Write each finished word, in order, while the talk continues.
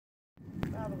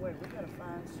fluid. We gotta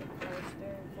find some power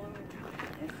steering fluid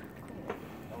and some coolant.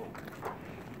 Oh,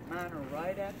 mine are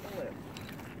right at the lip.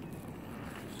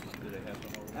 Do they have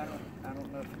some over there? I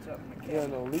don't know if it's up in the cab. Yeah,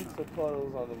 no leaks or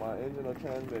puddles under my engine or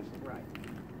transmission. Right.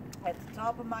 At the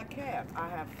top of my cab, I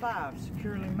have 5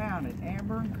 securely mounted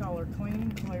amber in color, clean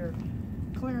and clear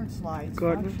clearance lights.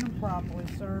 Function properly,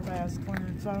 serve as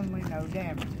clearance only, no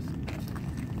damages.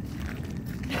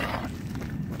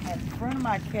 At the front of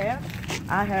my cab,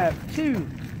 I have 2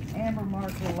 amber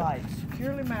marker lights,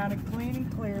 securely mounted, clean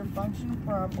and clear, function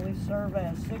properly, serve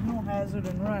as signal, hazard,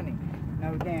 and running,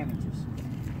 no damages.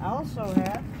 I also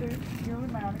have 2 securely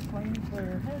mounted, clean and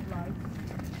clear headlights,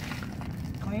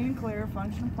 clean and clear,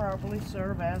 function properly,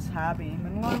 serve as high beam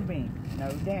and low beam,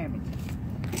 no damages.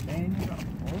 And you go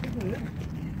over good.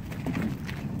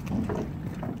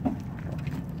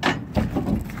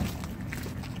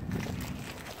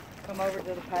 Come over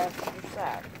to the passenger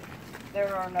side.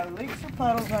 There are no leaks or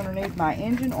puddles underneath my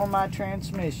engine or my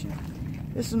transmission.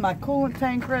 This is my coolant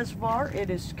tank reservoir. It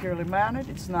is securely mounted.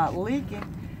 It's not leaking.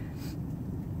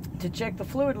 To check the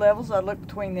fluid levels, I look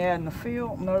between the add and the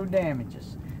fill. No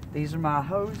damages. These are my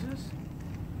hoses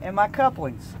and my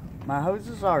couplings. My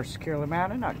hoses are securely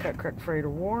mounted, not cut, cracked, frayed, or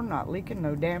worn, not leaking,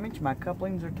 no damage. My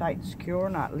couplings are tight and secure,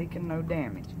 not leaking, no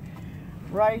damage.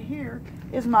 Right here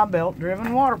is my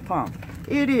belt-driven water pump.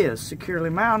 It is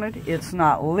securely mounted. It's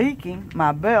not leaking.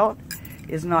 My belt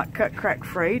is not cut, cracked,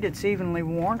 frayed. It's evenly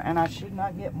worn, and I should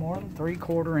not get more than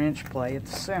 3/4 inch play at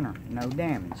the center. No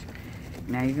damage.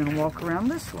 Now you're going to walk around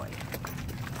this way.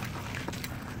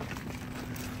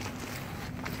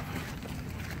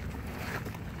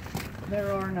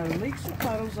 There are no leaks or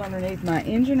puddles underneath my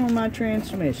engine or my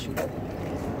transmission.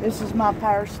 This is my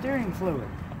power steering fluid.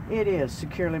 It is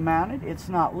securely mounted. It's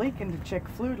not leaking. To check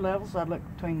fluid levels, I look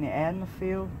between the add and the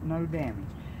fill. No damage.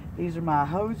 These are my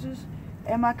hoses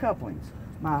and my couplings.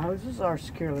 My hoses are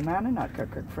securely mounted, not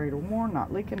cut, cracked, frayed, or worn,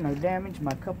 not leaking, no damage.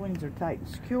 My couplings are tight and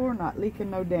secure, not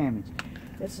leaking, no damage.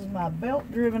 This is my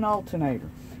belt-driven alternator.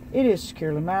 It is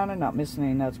securely mounted, not missing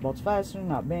any nuts, bolts, fasteners,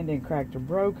 not bending, cracked, or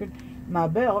broken. My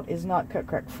belt is not cut,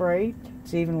 cracked, frayed.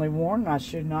 It's evenly worn, and I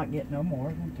should not get no more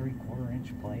than 3/4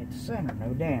 inch play at the center.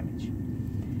 No damage.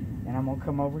 And I'm going to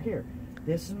come over here.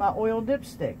 This is my oil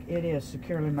dipstick. It is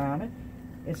securely mounted.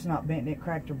 It's not bent,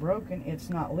 cracked, or broken. It's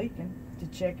not leaking. To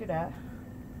check it out,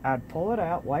 I'd pull it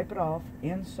out, wipe it off,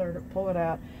 insert it, pull it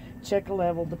out, check a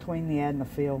level between the add and the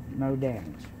fill. No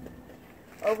damage.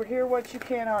 Over here, what you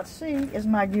cannot see is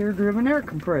my gear-driven air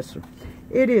compressor.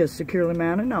 It is securely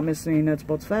mounted, not missing any nuts,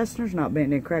 bolts, fasteners, not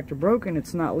bent, cracked, or broken.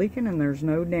 It's not leaking, and there's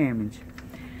no damage.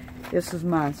 This is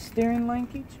my steering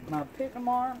linkage, my pickup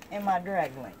arm, and my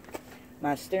drag link.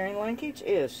 My steering linkage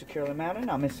is securely mounted,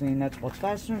 not missing any nuts, bolts,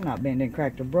 fasteners, not bent,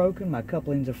 cracked, or broken. My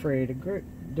couplings are free of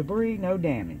debris, no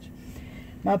damage.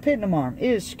 My pickup arm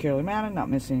is securely mounted, not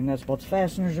missing any nuts, bolts,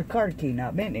 fasteners, or card key,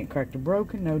 not bent, cracked, or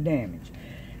broken, no damage.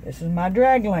 This is my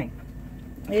drag link.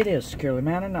 It is securely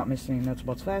mounted, not missing any nuts,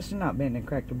 bolts, fasteners, not bent,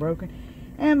 cracked, or broken.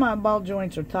 And my ball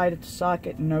joints are tight at the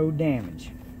socket, no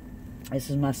damage. This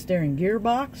is my steering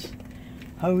gearbox,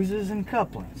 hoses, and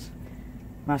couplings.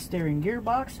 My steering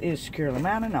gearbox is securely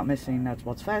mounted, not missing any nuts,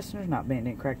 bolts, fasteners, not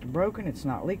bent, cracked, or broken. It's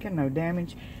not leaking, no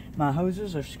damage. My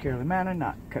hoses are securely mounted,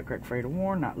 not cut, cracked, frayed, or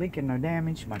worn, not leaking, no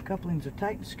damage. My couplings are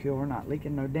tight and secure, not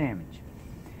leaking, no damage.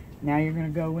 Now you're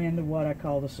going to go into what I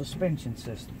call the suspension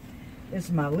system. This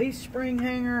is my leaf spring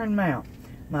hanger and mount.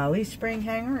 My leaf spring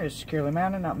hanger is securely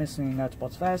mounted, not missing any nuts,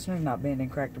 bolts, fasteners, not bending,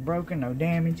 cracked, or broken, no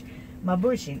damage. My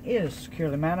bushing is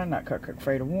securely mounted, not cut, cracked,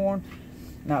 frayed, or worn,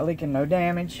 not leaking, no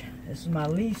damage. This is my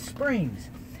leaf springs.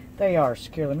 They are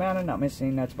securely mounted, not missing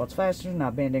any nuts, bolts, fasteners,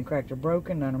 not bending, cracked, or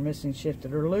broken, none are missing,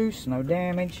 shifted, or loose, no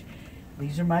damage.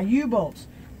 These are my U-bolts.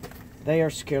 They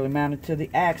are securely mounted to the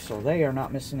axle. They are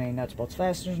not missing any nuts, bolts,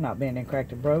 fasteners, not bending,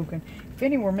 cracked, or broken. If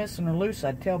any were missing or loose,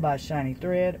 I'd tell by a shiny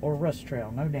thread or rust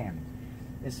trail, no damage.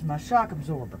 This is my shock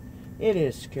absorber. It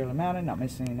is securely mounted, not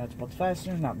missing any nuts, bolts,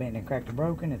 fasteners, not bending, cracked, or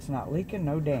broken. It's not leaking,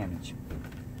 no damage.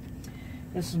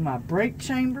 This is my brake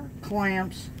chamber,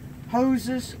 clamps,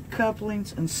 hoses,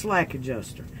 couplings, and slack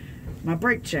adjuster. My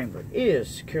brake chamber is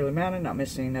securely mounted, not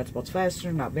missing any nuts, bolts,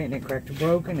 fasteners, not bending, cracked, or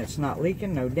broken. It's not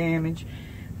leaking, no damage.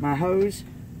 My hose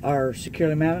are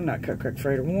securely mounted, not cut, cracked,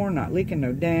 frayed, or worn, not leaking,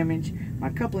 no damage. My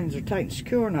couplings are tight and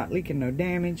secure, not leaking, no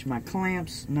damage. My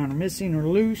clamps, none are missing or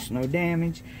loose, no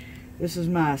damage. This is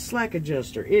my slack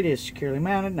adjuster. It is securely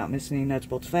mounted, not missing any nuts,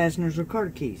 bolts, fasteners, or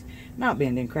card keys, not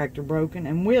bending, cracked, or broken.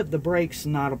 And with the brakes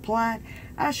not applied,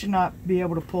 I should not be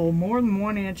able to pull more than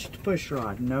 1 inch to push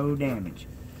rod, no damage.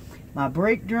 My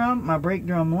brake drum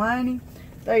lining,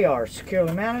 they are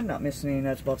securely mounted, not missing any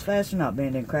nuts, bolts, fasteners, not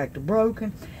bending, cracked, or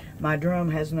broken. My drum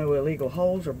has no illegal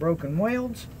holes or broken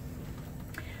welds.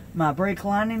 My brake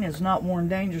lining is not worn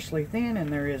dangerously thin,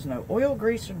 and there is no oil,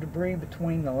 grease, or debris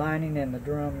between the lining and the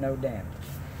drum, no damage.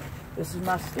 This is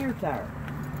my steer tire.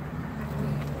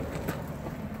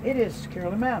 It is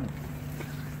securely mounted.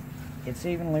 It's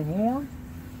evenly worn.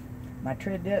 My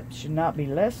tread depth should not be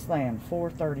less than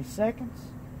 4/32.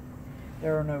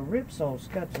 There are no rips, holes,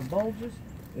 cuts, or bulges.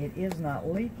 It is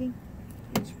not leaking.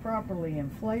 It's properly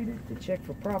inflated. To check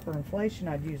for proper inflation,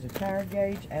 I'd use a tire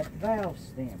gauge at the valve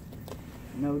stem.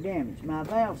 No damage. My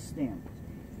valve stem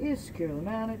is securely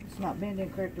mounted. It's not bending,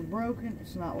 cracked, or broken.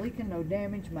 It's not leaking, no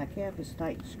damage. My cap is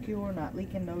tight and secure, not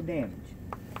leaking, no damage.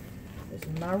 This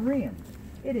is my rim.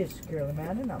 It is securely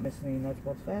mounted, not missing any nuts,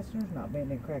 bolts, fasteners, not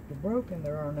bending, cracked, or broken.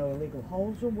 There are no illegal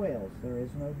holes or welds. There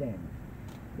is no damage.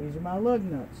 These are my lug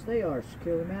nuts. They are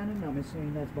securely mounted, not missing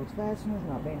any nuts, bolts, fasteners,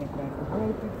 not bending, cracked, or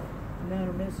broken. None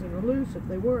are missing or loose. If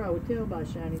they were, I would tell by a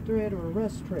shiny thread or a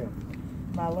rust trail.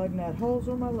 My lug nut holes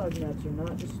or my lug nuts are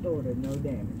not distorted, no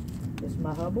damage. This is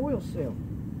my hub oil seal.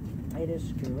 It is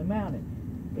securely mounted.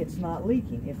 It's not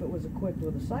leaking. If it was equipped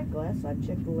with a sight glass, I'd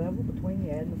check the level between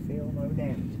the ad and the fill, no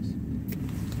damages.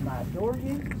 My door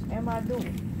hinges and my door.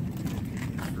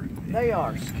 They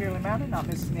are securely mounted, not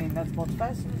missing any nuts, bolts,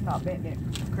 fasteners, not bent,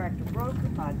 cracked, or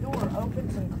broken. My door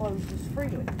opens and closes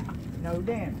freely, no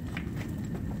damage.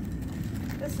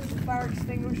 This is the fire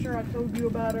extinguisher I told you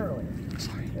about earlier.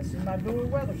 This is my door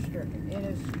weather stripping. It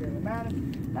is securely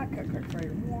mounted, not cut, cracked, frayed,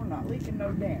 or worn, not leaking,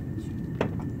 no damage.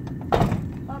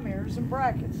 My mirrors and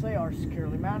brackets, they are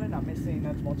securely mounted, not missing any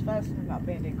nuts, bolts, fasteners, not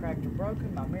bending, cracked, or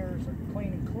broken. My mirrors are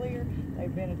clean and clear.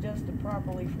 They've been adjusted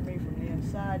properly for me from the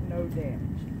inside, no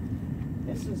damage.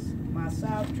 This is my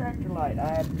side tractor light.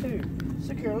 I have two,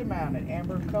 securely mounted,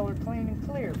 amber color, clean and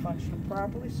clear, functioning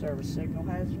properly, service signal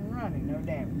has been running, no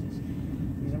damages.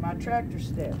 These are my tractor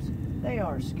steps. They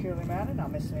are securely mounted,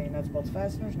 not missing any nuts, bolts,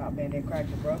 fasteners, not bending,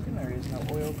 cracked, or broken. There is no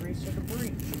oil, grease, or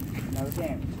debris, no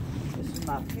damage. This is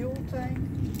my fuel tank,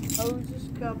 hoses,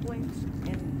 couplings,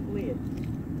 and lids,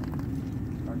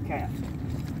 or caps.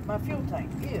 My fuel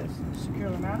tank is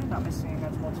securely mounted, not missing any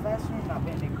nuts, bolts, fasteners, not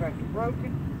bending, cracked, or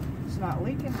broken. It's not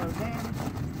leaking, no damage.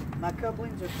 My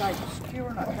couplings are tight and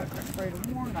secure, not cut, cracked, frayed,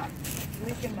 or worn, not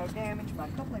leaking, no damage. My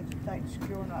couplings are tight and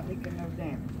secure, not leaking, no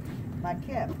damage. My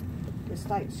cap is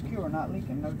tight and secure, not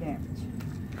leaking, no damage.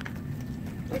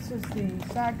 This is the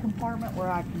side compartment where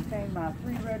I contain my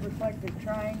 3 red reflective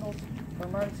triangles for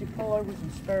emergency pullovers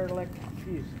and spare electric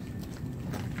fuses.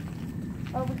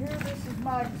 Over here, this is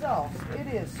my exhaust. It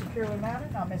is securely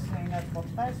mounted, not missing any nuts, bolts,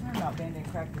 fasteners, not bending,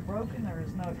 cracked, or broken. There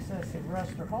is no excessive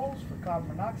rust or holes for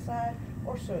carbon monoxide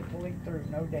or soot to leak through,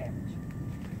 no damage.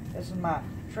 This is my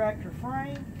tractor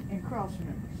frame and cross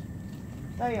members.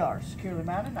 They are securely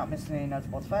mounted, not missing any nuts,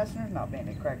 bolts, fasteners, not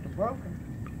bending, cracked, or broken.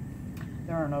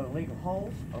 There are no illegal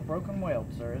holes or broken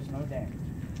welds. There is no damage.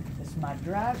 This is my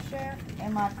drive shaft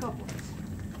and my couplings.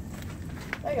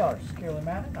 They are securely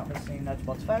mounted, not missing any nuts,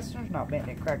 bolts, fasteners, not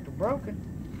bending, cracked, or broken.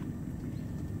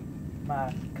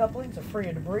 My couplings are free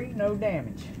of debris, no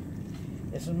damage.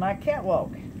 This is my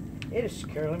catwalk. It is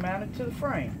securely mounted to the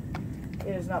frame.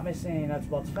 It is not missing any nuts,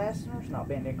 bolts, fasteners, not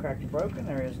bending, cracked, or broken.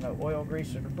 There is no oil,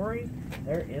 grease, or debris.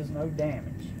 There is no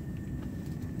damage.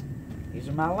 These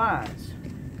are my lines.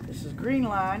 This is green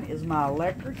line is my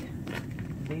electric.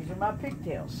 These are my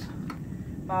pigtails.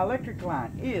 My electric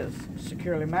line is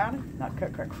securely mounted, not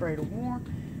cut, cracked, frayed, or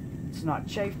worn. It's not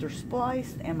chafed or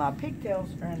spliced, and my pigtails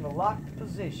are in the locked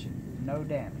position. No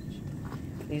damage.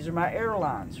 These are my air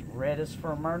lines. Red is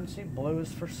for emergency, blue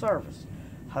is for service.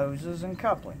 Hoses and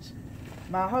couplings.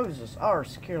 My hoses are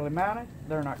securely mounted.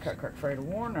 They're not cut, cracked, frayed, or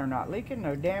worn. They're not leaking,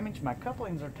 no damage. My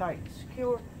couplings are tight and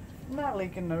secure, not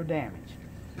leaking, no damage.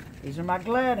 These are my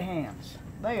glad hands.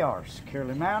 They are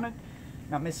securely mounted,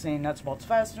 not missing any nuts, bolts,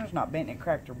 fasteners, not bent and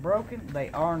cracked or broken. They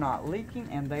are not leaking,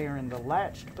 and they are in the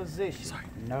latched position.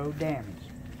 No damage.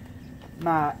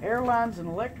 My air lines and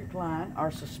electric line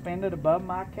are suspended above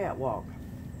my catwalk.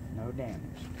 No damage.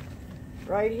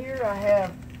 Right here I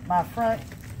have my front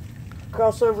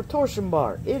crossover torsion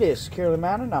bar. It is securely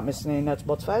mounted, not missing any nuts,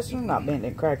 bolts, fasteners, not bent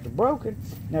and cracked or broken.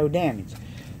 No damage.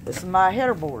 This is my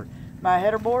header board. My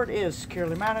header board is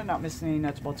securely mounted, not missing any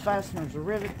nuts, bolts, fasteners, or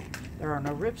rivet. There are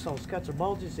no rips, holes, cuts, or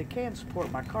bulges. It can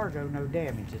support my cargo, no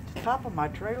damage. At the top of my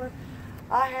trailer,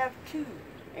 I have 2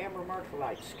 amber marker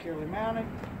lights, securely mounted,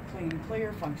 clean and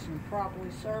clear, functioning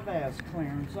properly, serve as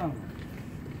clearance only.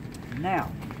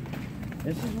 Now,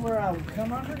 this is where I would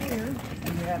come under here,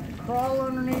 and you have to crawl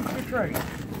underneath your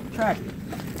tractor,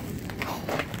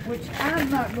 which I'm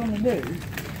not going to do.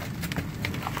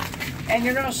 And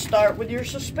you're going to start with your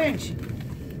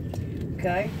suspension.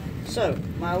 Okay? So,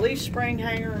 my leaf spring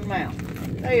hanger and mount.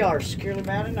 They are securely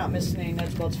mounted, not missing any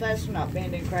nuts, bolts, fasteners, not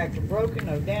bending, cracked, or broken,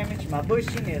 no damage. My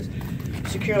bushing is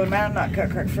securely mounted, not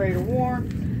cut, cracked, frayed, or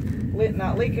worn.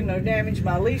 Not leaking, no damage.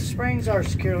 My leaf springs are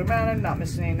securely mounted, not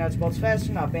missing any nuts, bolts,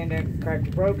 fasteners, not bending, cracked,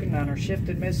 or broken. None are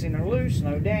shifted, missing, or loose,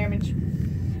 no damage.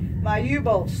 My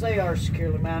U-bolts, they are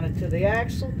securely mounted to the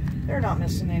axle. They're not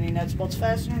missing any nuts, bolts,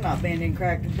 fasteners, not bending,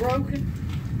 cracked, or broken.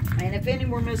 And if any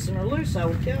were missing or loose, I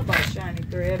would tell by a shiny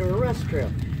thread or a rust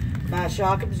trail. My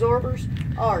shock absorbers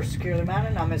are securely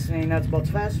mounted, not missing any nuts, bolts,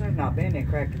 fasteners, not bending,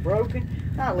 cracked, or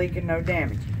broken, not leaking, no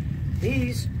damage.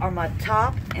 These are my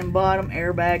top and bottom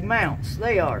airbag mounts.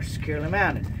 They are securely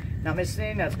mounted, not missing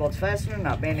any nuts, bolts, fasteners,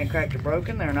 not bending, cracked, or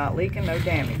broken. They're not leaking, no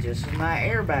damage. This is my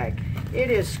airbag.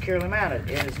 It is securely mounted.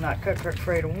 It is not cut, cracked,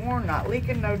 frayed, or worn, not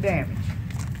leaking, no damage.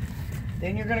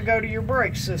 Then you're going to go to your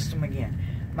brake system again.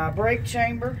 My brake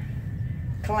chamber,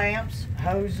 clamps,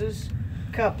 hoses,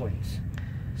 couplings,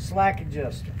 slack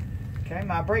adjuster. Okay,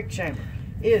 my brake chamber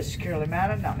is securely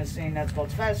mounted, not missing any nuts,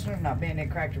 bolts, fasteners, not bending,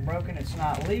 cracked, or broken. It's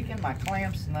not leaking. My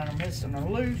clamps, none are missing or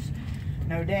loose,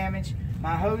 no damage.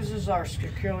 My hoses are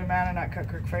securely mounted, not cut,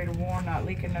 cracked, frayed, or worn, not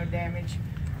leaking, no damage.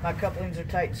 My couplings are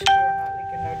tight and secure, not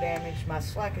leaking, no damage. My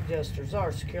slack adjusters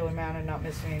are securely mounted, not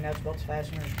missing any nuts, bolts,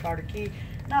 fasteners, Carter key,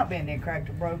 not bending, cracked,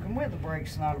 or broken. With the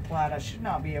brakes not applied, I should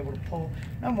not be able to pull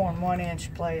no more than 1 inch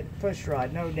push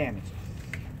rod, no damage.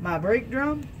 My brake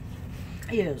drum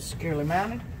is securely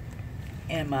mounted,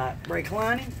 and my brake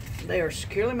lining, they are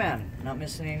securely mounted, not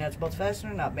missing any nuts, bolts,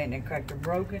 fasteners, not bending, cracked, or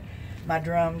broken. My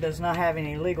drum does not have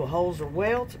any illegal holes or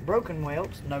welds, broken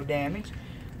welds, no damage.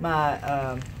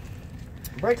 My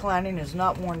brake lining is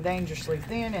not worn dangerously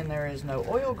thin, and there is no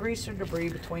oil, grease, or debris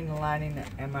between the lining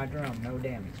and my drum, no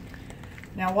damage.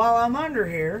 Now, while I'm under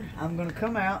here, I'm going to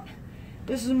come out.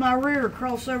 This is my rear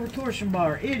crossover torsion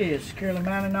bar. It is securely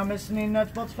mounted, not missing any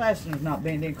nuts, bolts, fasteners, not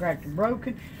bending, cracked, or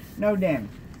broken, no damage.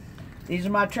 These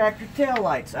are my tractor tail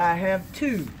lights. I have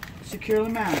 2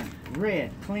 securely mounted,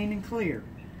 red, clean and clear,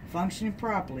 functioning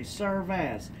properly, serve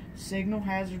as signal,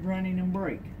 hazard, running, and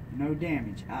brake, no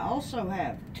damage. I also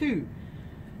have 2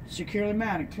 securely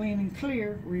mounted, clean and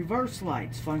clear, reverse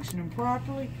lights, functioning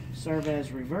properly, serve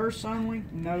as reverse only,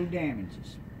 no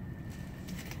damages.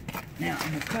 Now, I'm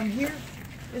going to come here.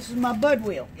 This is my bud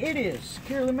wheel. It is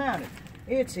securely mounted.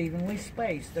 It's evenly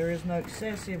spaced. There is no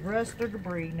excessive rust or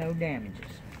debris, no damages.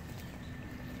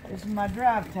 This is my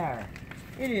drive tire.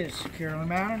 It is securely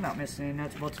mounted, not missing any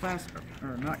nuts, bolts, fasteners,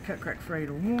 or not cut, cracked, frayed,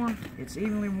 or worn. It's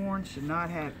evenly worn, should not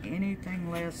have anything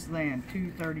less than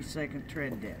 2 30-second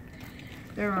tread depth.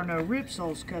 There are no rips,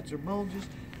 holes, cuts, or bulges.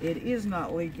 It is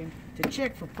not leaking. To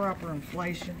check for proper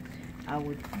inflation, I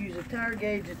would use a tire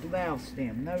gauge at the valve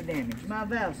stem, no damage. My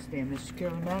valve stem is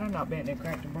securely mounted, not bent,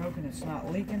 cracked, or broken. It's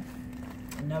not leaking,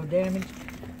 no damage.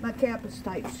 My cap is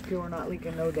tight and secure, not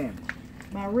leaking, no damage.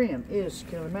 My rim is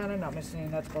securely mounted, not missing any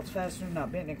nuts, bolts, fasteners,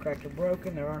 not bent, cracked, or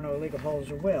broken. There are no illegal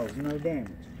holes or welds, no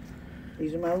damage.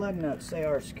 These are my lug nuts. They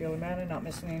are securely mounted, not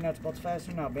missing any nuts, bolts,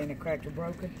 fasteners, not bent, cracked, or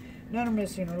broken. None are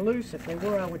missing or loose. If they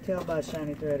were, I would tell by a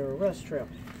shiny thread or a rust trail.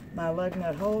 My lug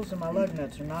nut holes and my lug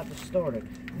nuts are not distorted,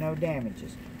 no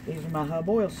damages. These are my hub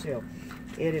oil seal.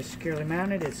 It is securely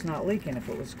mounted, it's not leaking. If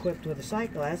it was equipped with a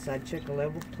sight glass, I'd check the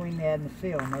level between the head and the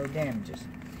fill, no damages.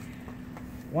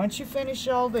 Once you finish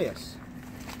all this,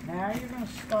 now you're going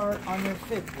to start on your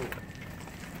 5th wheel.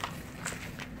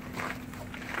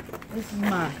 This is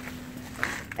my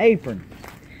apron.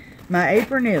 My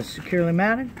apron is securely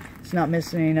mounted. It's not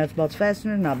missing any nuts, bolts,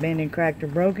 fasteners, not bending, cracked, or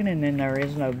broken, and then there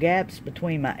is no gaps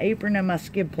between my apron and my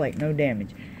skid plate, no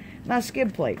damage. My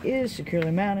skid plate is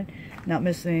securely mounted, not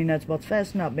missing any nuts, bolts,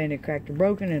 fasteners, not bending, cracked, or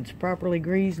broken, and it's properly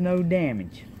greased, no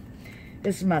damage.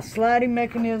 This is my sliding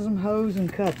mechanism, hose,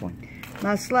 and coupling.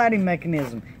 My sliding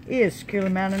mechanism is securely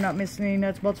mounted, not missing any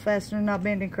nuts, bolts, fasteners, not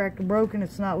bending, cracked, or broken.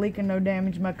 It's not leaking, no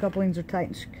damage. My couplings are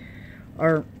tight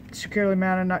and securely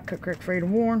mounted, not cut, cracked, frayed, or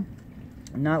worn.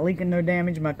 Not leaking, no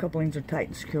damage. My couplings are tight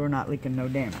and secure, not leaking, no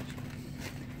damage.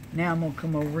 Now I'm going to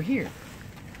come over here.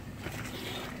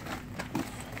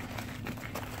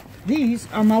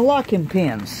 These are my locking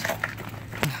pins.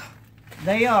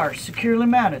 They are securely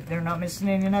mounted. They're not missing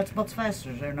any nuts, bolts,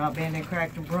 fasteners. They're not bending,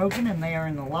 cracked, or broken, and they are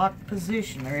in the locked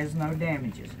position. There is no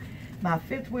damages. My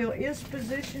 5th wheel is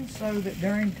positioned so that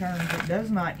during turns it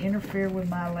does not interfere with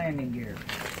my landing gear.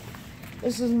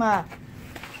 This is my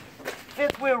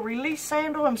 5th wheel release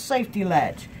handle and safety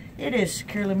latch. It is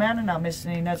securely mounted, not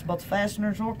missing any nuts, bolts,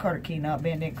 fasteners, or Carter key, not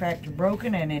bending, cracked, or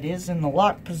broken, and it is in the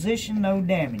locked position, no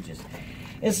damages.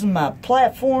 This is my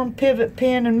platform, pivot,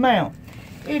 pin, and mount.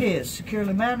 It is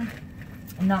securely mounted,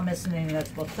 not missing any nuts,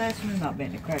 bolts, fasteners, not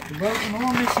bending, cracked, or broken,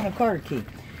 or missing a Carter key.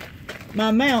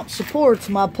 My mount supports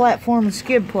my platform and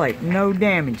skid plate, no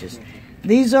damages.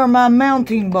 These are my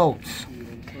mounting bolts.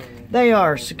 They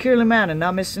are securely mounted,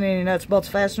 not missing any nuts, bolts,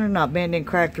 fasteners, not bending,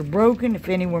 cracked, or broken. If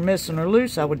any were missing or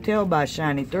loose, I would tell by a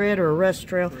shiny thread or a rust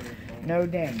trail, no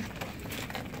damage.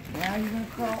 Now you're going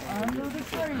to crawl under the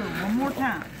trailer one more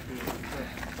time.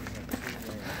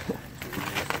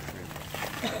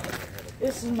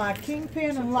 This is my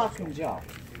kingpin and locking jaw.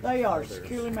 They are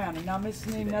securely mounted, not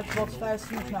missing any nuts, bolts,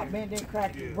 fasteners, not bending,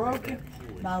 cracked, or broken.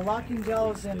 My locking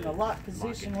jaw is in the lock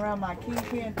position around my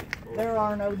kingpin. There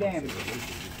are no damages.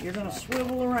 You're going to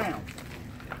swivel around.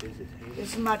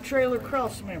 This is my trailer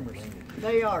cross members.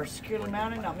 They are securely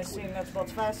mounted, not missing any nuts,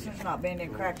 bolts, fasteners, not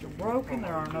bending, cracked, or broken.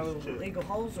 There are no illegal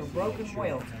holes or broken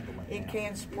welds. It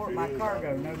can support my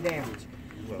cargo, no damage.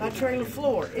 My trailer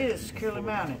floor is securely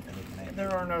mounted.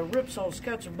 There are no rips, holes,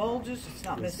 cuts, or bulges. It's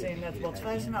not missing any nuts, bolts,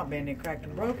 fasteners, not bending, cracked, or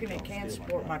broken. It can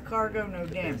support my cargo, no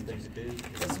damages.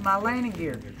 This is my landing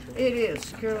gear. It is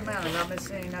securely mounted, not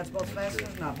missing any nuts, bolts,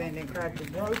 fasteners, not bending, cracked, or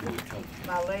broken.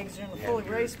 My legs are in the fully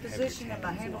raised position and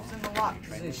my handle's in the lock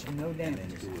position, no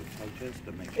damages.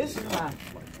 This is my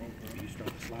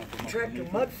tractor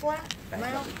mud flat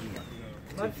mount,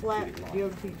 mud flat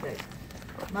DOT tape.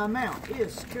 My mount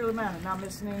is securely mounted, not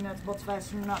missing any nuts, bolts,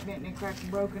 fasteners, not bent, any cracked, or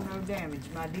broken, no damage.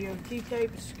 My DOT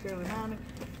tape is securely mounted,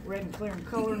 red and clear in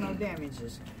color, no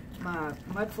damages. My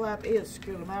mud flap is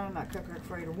securely mounted, not cut, cracked,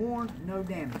 frayed, or worn, no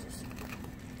damages.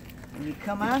 And you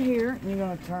come out here and you're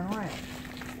going to turn around.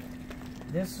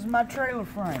 This is my trailer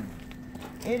frame.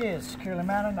 It is securely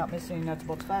mounted, not missing any nuts,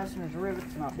 bolts, fasteners, or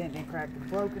rivets, not bent, any cracked, or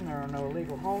broken. There are no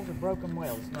illegal holes or broken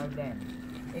welds, no damage.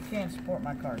 It can support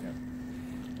my cargo.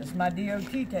 This is my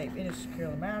DOT tape. It is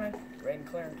securely mounted, red and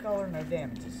clear in color, no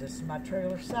damages. This is my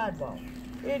trailer sidewall.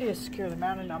 It is securely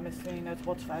mounted, not missing any nuts,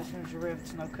 bolts, fasteners, or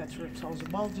rivets, no cuts, rips, holes, or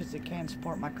bulges. It can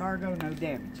support my cargo, no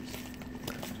damages.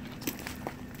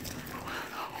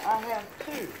 I have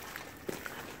two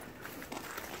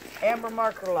amber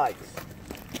marker lights.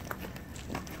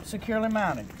 Securely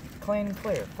mounted, clean and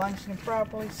clear, functioning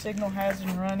properly, signal hazard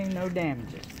and running, no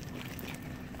damages.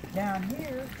 Down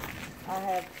here, I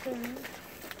have two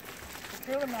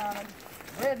securely mounted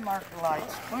red marker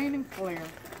lights, clean and clear,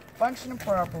 functioning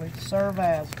properly, serve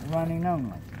as running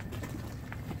only.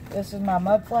 This is my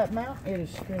mud flat mount. It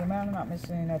is securely mounted, not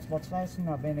missing any nuts, bolts, fastened,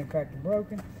 not bending, cracked, or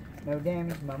broken. No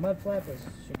damage. My mud flap is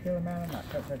securely mounted, not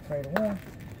cut, cracked, frayed, or worn.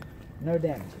 No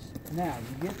damages. Now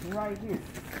you get to right here.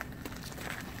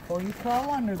 Before you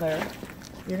crawl under there,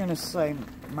 you're going to say,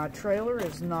 my trailer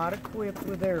is not equipped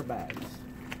with airbags.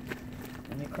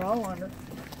 When you crawl under,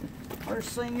 first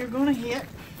thing you're going to hit,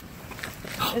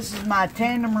 this is my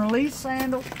tandem release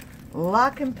handle,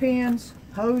 locking pins,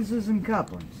 hoses, and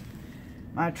couplings.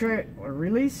 My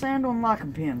release handle and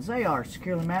locking pins, they are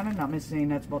securely mounted, not missing any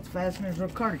nuts, bolts, fasteners, or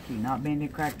carter key, not bending,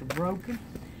 cracked, or broken.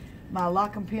 My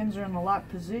locking pins are in the lock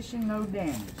position, no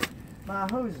damage. My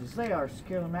hoses, they are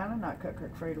securely mounted, not cut,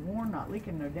 cracked, frayed, or worn, not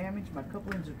leaking, no damage. My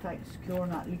couplings are tight and secure,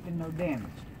 not leaking, no damage.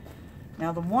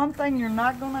 Now the one thing you're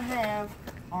not going to have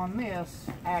on this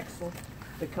axle,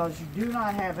 because you do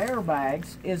not have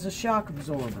airbags, is a shock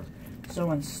absorber.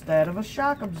 So instead of a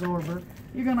shock absorber,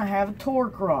 you're going to have a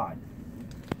torque rod.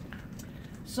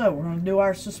 So we're going to do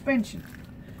our suspension.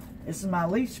 This is my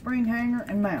leaf spring hanger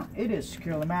and mount. It is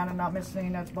securely mounted, not missing any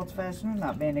nuts, bolts, fasteners,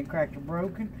 not bending, cracked, or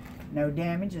broken. No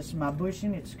damage. This is my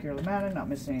bushing. It's securely mounted, not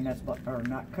missing any nuts, or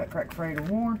not cut, cracked, frayed, or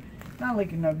worn. Not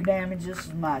leaking, no damage. This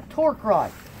is my torque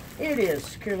rod. It is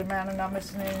securely mounted, not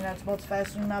missing any nuts, bolts,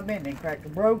 fasteners, not bending, cracked, or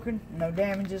broken. No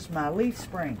damages. My leaf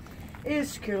spring. It is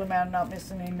securely mounted, not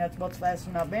missing any nuts, bolts,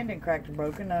 fasteners, not bending, cracked, or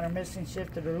broken. None are missing,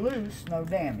 shifted, or loose. No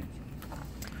damage.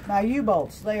 My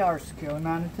U-bolts, they are securely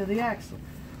mounted to the axle.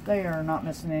 They are not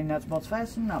missing any nuts, bolts,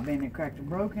 fastened, not bending, cracked, or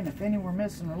broken. If any were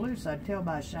missing or loose, I'd tell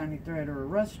by a shiny thread or a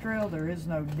rust trail. There is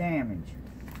no damage.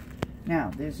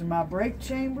 Now, these are my brake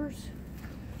chambers.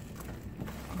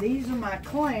 These are my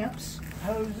clamps,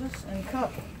 hoses, and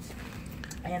couplings.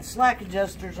 And slack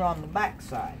adjusters are on the back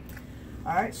side.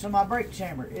 Alright, so my brake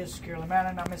chamber is securely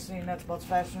mounted, not missing any nuts, bolts,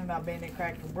 fastened, not bending,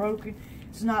 cracked, or broken.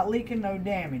 It's not leaking, no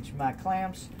damage. My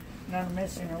clamps, none are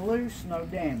missing or loose, no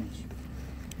damage.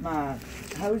 My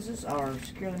hoses are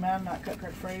securely mounted, not cut,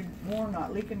 cracked, frayed, worn,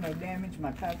 not leaking, no damage.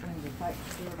 My couplings are tight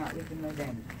and secure, not leaking, no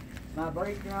damage. My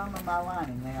brake drum and my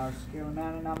lining, they are securely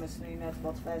mounted, not missing any nuts,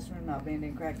 bolts, fasteners, not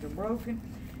bending, cracked, or broken.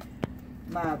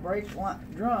 My brake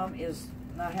drum is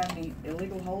not having any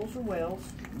illegal holes or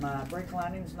welds. My brake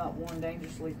lining is not worn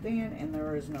dangerously thin, and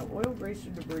there is no oil, grease, or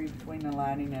debris between the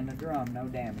lining and the drum, no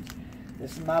damage.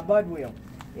 This is my bud wheel.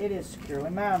 It is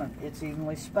securely mounted. It's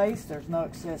evenly spaced, there's no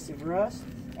excessive rust,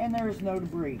 and there is no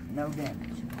debris, no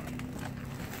damage.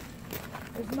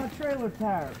 This is my trailer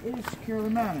tire. It is securely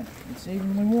mounted. It's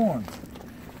evenly worn.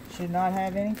 Should not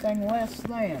have anything less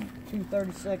than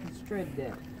 2/32 tread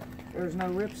depth. There's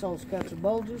no rips, holes, cuts, or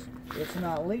bulges. It's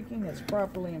not leaking. It's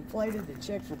properly inflated. To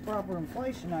check for proper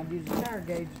inflation, I'd use a tire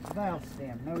gauge with the valve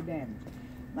stem. No damage.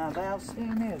 My valve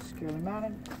stem is securely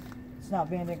mounted. It's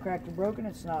not bending, cracked, or broken.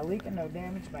 It's not leaking. No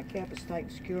damage. My cap is tight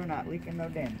and secure. Not leaking. No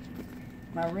damage.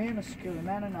 My rim is securely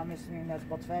mounted. Not missing any nuts,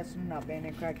 bolts, fastening. Not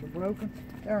bending, cracked, or broken.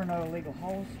 There are no illegal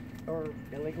holes or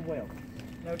illegal welds.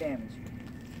 No damage.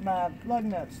 My lug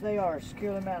nuts, they are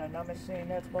securely mounted. Not missing any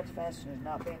nuts, bolts, fastening.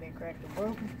 Not bending, cracked, or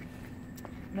broken.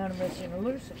 None are missing or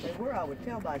loose. If they were, I would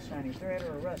tell by a shiny thread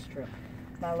or a rust trail.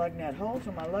 My lug nut holes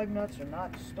or my lug nuts are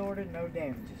not distorted. No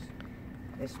damages.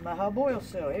 This is my hub oil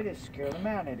seal. It is securely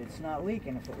mounted. It's not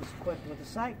leaking. If it was equipped with a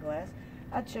sight glass,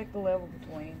 I'd check the level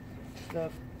between the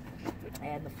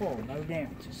and the full. No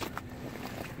damages.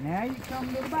 Now you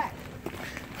come to the back.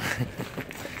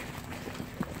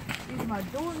 These are my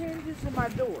door hinges and my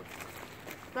door.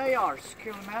 They are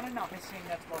securely mounted, not missing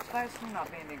nuts, bolts, fastening, not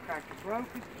bending, cracked, or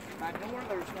broken. My door,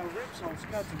 there's no rips, holes,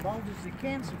 cuts, and bulges. It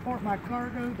can support my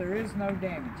cargo. There is no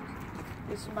damages.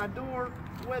 This is my door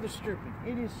weather stripping.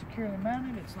 It is securely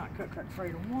mounted. It's not cut, cracked,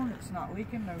 frayed, or worn. It's not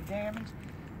leaking. No damage.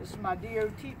 This is my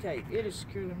DOT tape. It is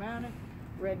securely mounted.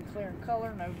 Red and clear in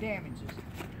color. No damages.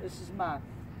 This is my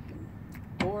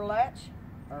door latch,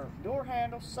 or door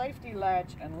handle, safety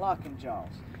latch, and locking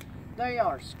jaws. They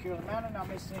are securely mounted, not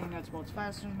missing any nuts, bolts,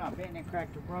 fasteners, not bending,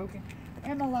 cracked, or broken.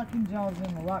 And the locking jaws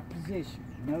in the lock position.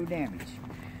 No damage.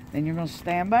 Then you're going to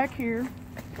stand back here.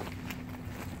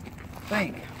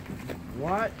 Think,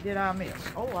 what did I miss?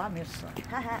 Oh, I missed something.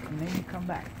 And then you come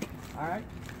back. Alright?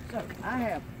 So, I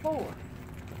have 4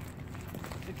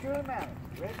 securely mounted,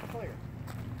 red and clear,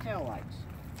 tail lights,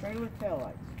 trailer tail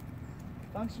lights.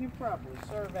 Functioning properly,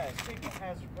 serve as signal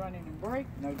hazard running and brake,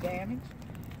 no damage.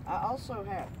 I also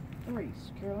have 3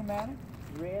 securely mounted,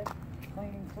 red, clean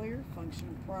and clear,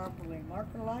 functioning properly,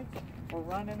 marker lights for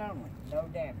running only, no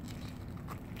damages.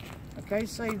 Okay,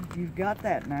 so you've got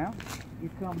that now. You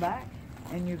come back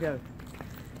and you go,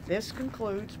 this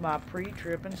concludes my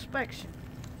pre-trip inspection.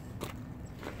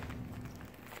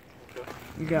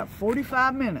 You got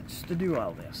 45 minutes to do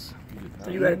all this.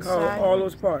 So you got to call all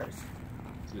those parts.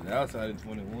 The outside in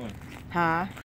 21. Hi.